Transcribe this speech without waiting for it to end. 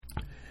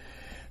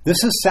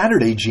This is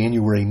Saturday,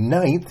 January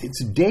 9th.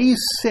 It's day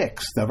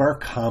 6 of our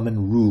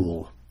Common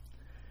Rule.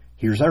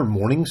 Here's our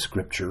morning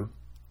scripture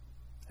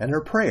and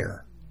our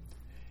prayer.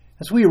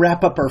 As we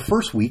wrap up our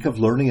first week of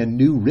learning a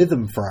new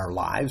rhythm for our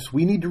lives,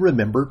 we need to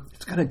remember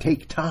it's going to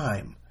take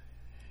time.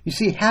 You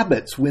see,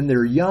 habits when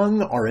they're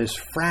young are as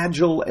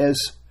fragile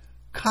as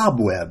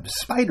cobwebs,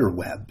 spider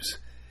webs.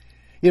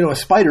 You know, a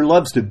spider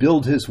loves to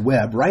build his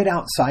web right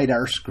outside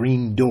our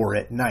screen door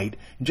at night.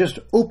 Just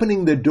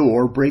opening the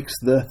door breaks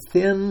the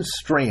thin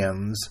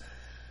strands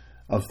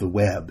of the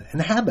web. And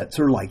habits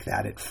are like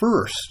that at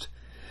first.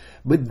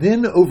 But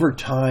then over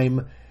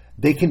time,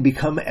 they can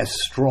become as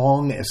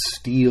strong as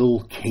steel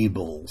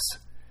cables.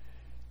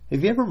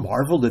 Have you ever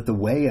marveled at the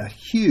way a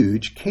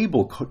huge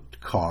cable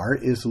car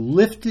is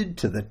lifted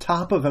to the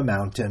top of a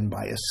mountain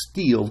by a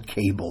steel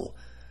cable?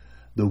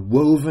 The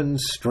woven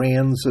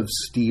strands of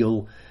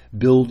steel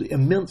build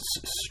immense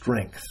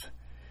strength.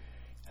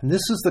 And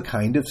this is the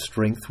kind of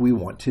strength we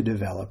want to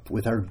develop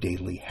with our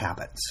daily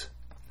habits.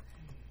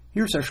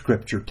 Here's our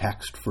scripture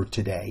text for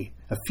today,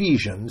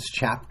 Ephesians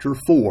chapter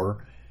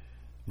 4,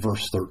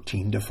 verse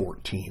 13 to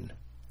 14.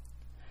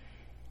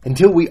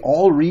 Until we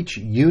all reach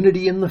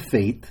unity in the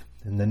faith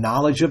and the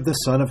knowledge of the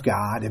Son of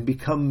God and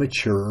become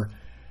mature,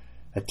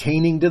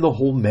 attaining to the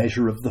whole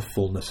measure of the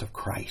fullness of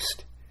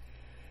Christ.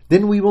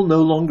 Then we will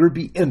no longer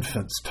be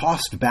infants,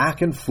 tossed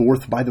back and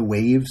forth by the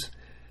waves,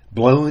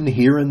 blown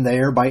here and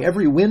there by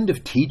every wind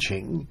of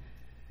teaching,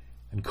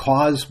 and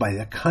caused by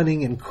the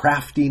cunning and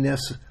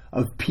craftiness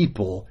of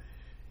people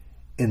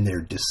in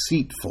their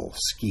deceitful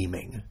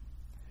scheming.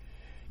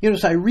 You know,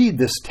 as I read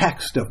this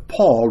text of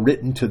Paul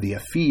written to the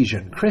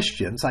Ephesian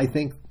Christians, I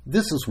think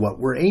this is what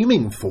we're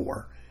aiming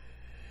for.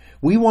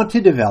 We want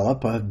to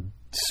develop a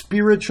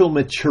spiritual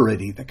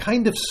maturity, the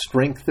kind of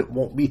strength that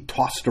won't be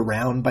tossed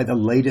around by the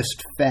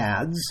latest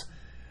fads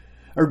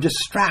or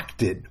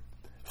distracted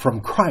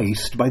from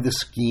Christ by the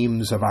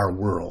schemes of our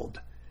world.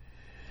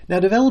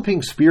 Now,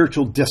 developing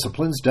spiritual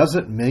disciplines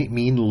doesn't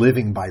mean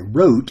living by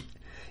rote.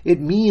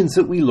 It means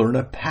that we learn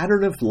a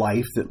pattern of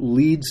life that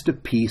leads to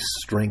peace,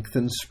 strength,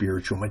 and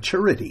spiritual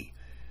maturity.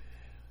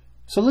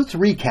 So let's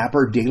recap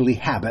our daily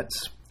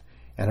habits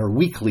and our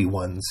weekly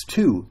ones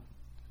too.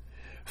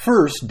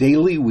 First,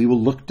 daily we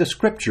will look to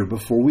Scripture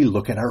before we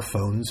look at our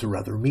phones or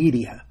other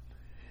media.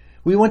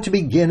 We want to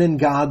begin in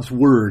God's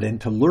Word and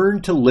to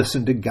learn to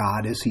listen to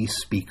God as He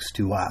speaks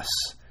to us.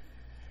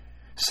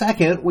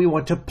 Second, we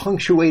want to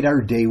punctuate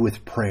our day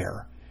with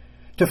prayer,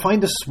 to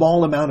find a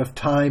small amount of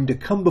time to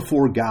come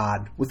before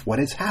God with what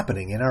is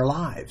happening in our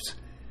lives.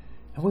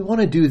 And we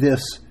want to do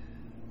this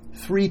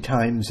 3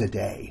 times a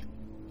day.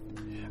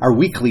 Our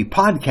weekly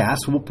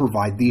podcast will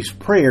provide these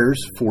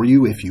prayers for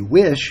you if you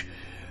wish,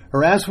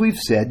 or as we've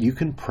said, you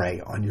can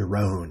pray on your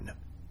own.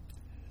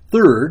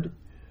 Third,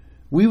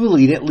 we will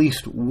eat at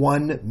least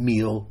one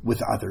meal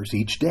with others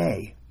each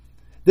day.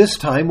 This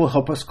time will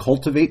help us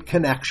cultivate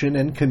connection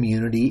and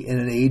community in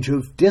an age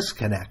of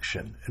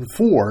disconnection. And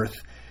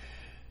fourth,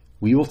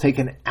 we will take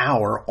an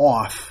hour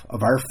off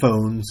of our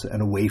phones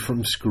and away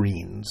from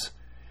screens.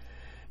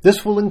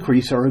 This will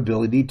increase our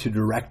ability to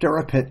direct our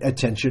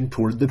attention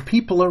toward the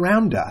people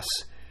around us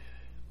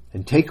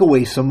and take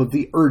away some of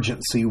the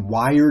urgency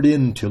wired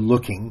into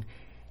looking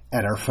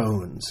at our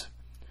phones.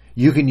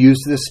 You can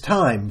use this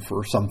time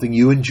for something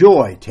you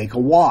enjoy, take a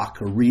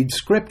walk or read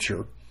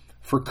scripture,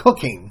 for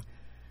cooking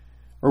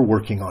or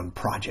working on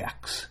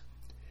projects.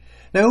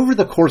 Now, over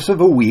the course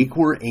of a week,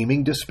 we're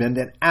aiming to spend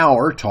an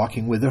hour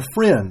talking with a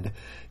friend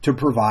to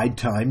provide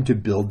time to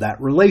build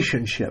that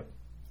relationship.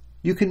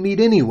 You can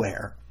meet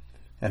anywhere,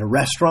 at a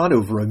restaurant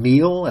over a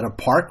meal, at a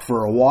park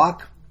for a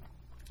walk,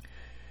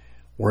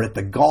 or at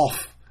the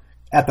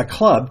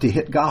club to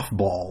hit golf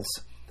balls.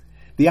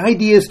 The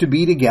idea is to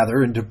be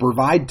together and to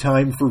provide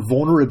time for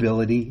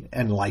vulnerability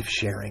and life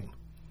sharing.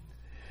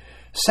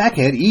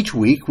 Second, each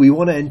week we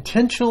want to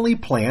intentionally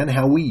plan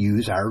how we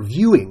use our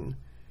viewing.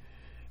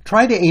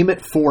 Try to aim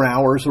at 4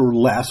 hours or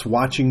less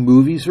watching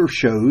movies or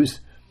shows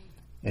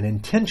and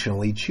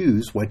intentionally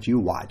choose what you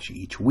watch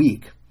each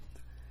week.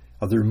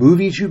 Other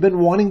movies you've been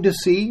wanting to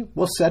see,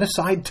 well, set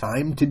aside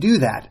time to do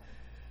that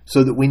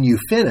so that when you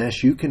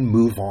finish, you can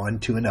move on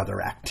to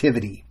another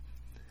activity.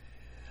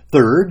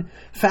 Third,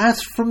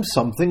 fast from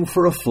something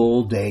for a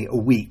full day a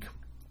week.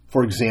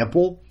 For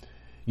example,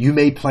 you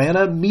may plan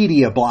a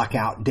media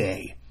blockout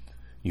day.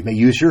 You may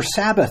use your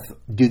Sabbath,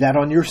 do that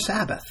on your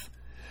Sabbath.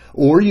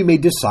 Or you may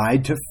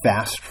decide to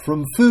fast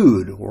from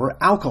food or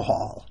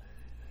alcohol.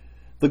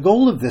 The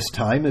goal of this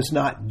time is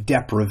not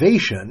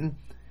deprivation.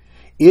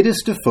 It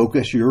is to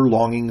focus your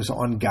longings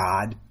on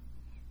God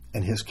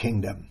and His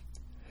kingdom.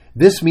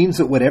 This means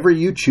that whatever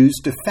you choose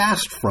to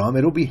fast from,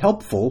 it'll be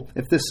helpful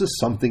if this is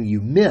something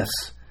you miss.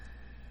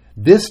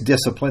 This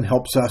discipline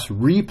helps us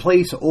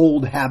replace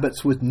old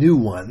habits with new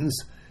ones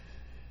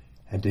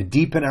and to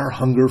deepen our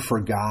hunger for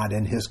God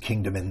and His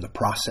kingdom in the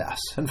process.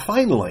 And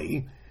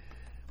finally,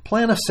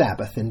 plan a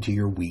Sabbath into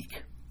your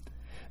week.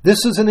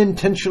 This is an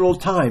intentional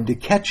time to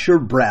catch your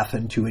breath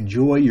and to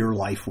enjoy your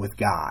life with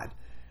God.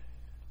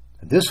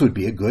 And this would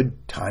be a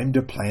good time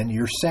to plan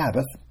your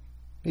Sabbath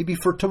maybe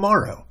for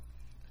tomorrow.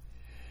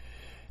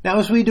 Now,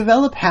 as we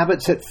develop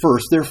habits at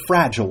first, they're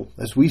fragile,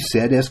 as we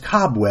said, as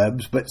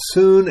cobwebs, but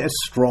soon as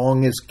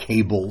strong as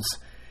cables,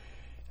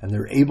 and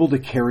they're able to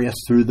carry us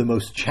through the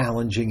most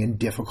challenging and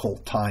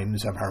difficult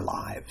times of our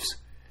lives.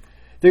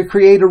 They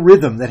create a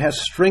rhythm that has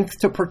strength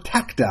to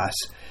protect us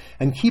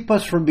and keep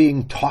us from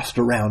being tossed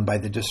around by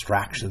the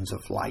distractions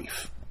of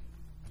life.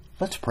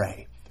 Let's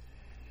pray.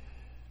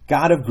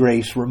 God of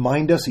grace,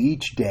 remind us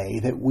each day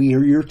that we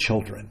are your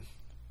children.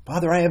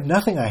 Father, I have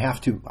nothing I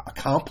have to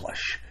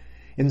accomplish.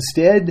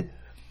 Instead,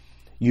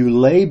 you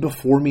lay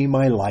before me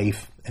my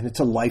life, and it's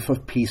a life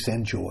of peace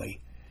and joy.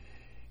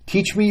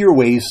 Teach me your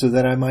ways so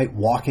that I might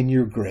walk in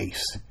your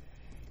grace.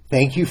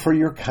 Thank you for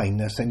your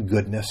kindness and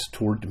goodness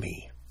toward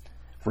me.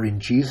 For in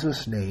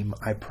Jesus' name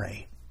I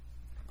pray.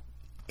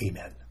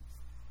 Amen.